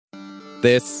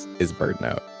This is Bird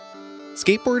Note.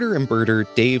 Skateboarder and birder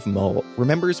Dave Mull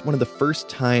remembers one of the first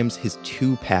times his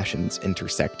two passions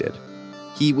intersected.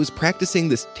 He was practicing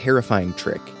this terrifying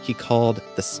trick he called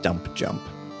the stump jump,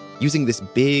 using this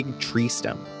big tree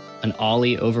stump. An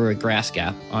ollie over a grass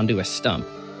gap onto a stump,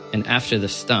 and after the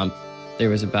stump, there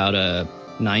was about a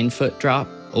 9-foot drop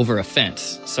over a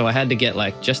fence. So I had to get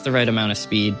just the right amount of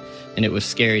speed, and it was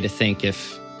scary to think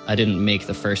if I didn't make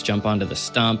the first jump onto the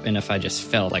stump and if I just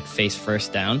fell face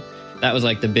first down. That was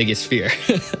the biggest fear.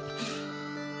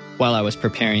 While I was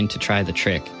preparing to try the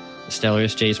trick, the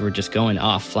Steller's jays were just going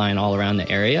off, flying all around the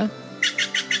area.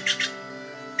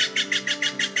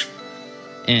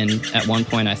 And at one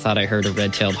point I thought I heard a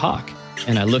red-tailed hawk,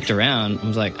 and I looked around and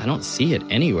was I don't see it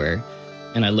anywhere.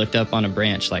 And I looked up on a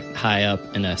branch high up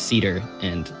in a cedar,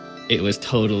 and it was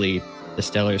totally the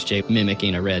Steller's jay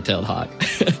mimicking a red-tailed hawk.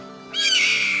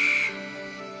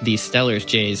 These Steller's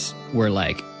jays were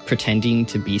pretending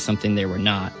to be something they were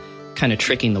not, kind of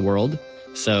tricking the world.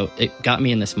 So it got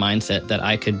me in this mindset that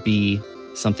I could be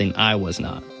something I was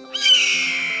not.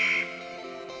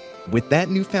 With that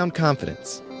newfound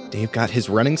confidence, Dave got his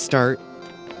running start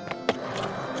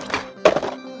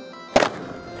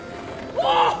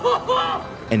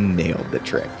and nailed the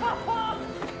trick.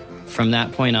 From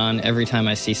that point on, every time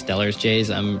I see Steller's jays,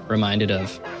 I'm reminded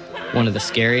of one of the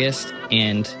scariest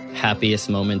and happiest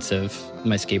moments of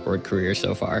my skateboard career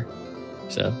so far.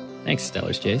 So, thanks,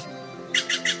 Steller's jays.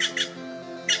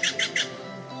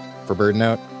 For Bird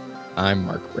Note, I'm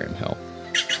Mark Bramhill.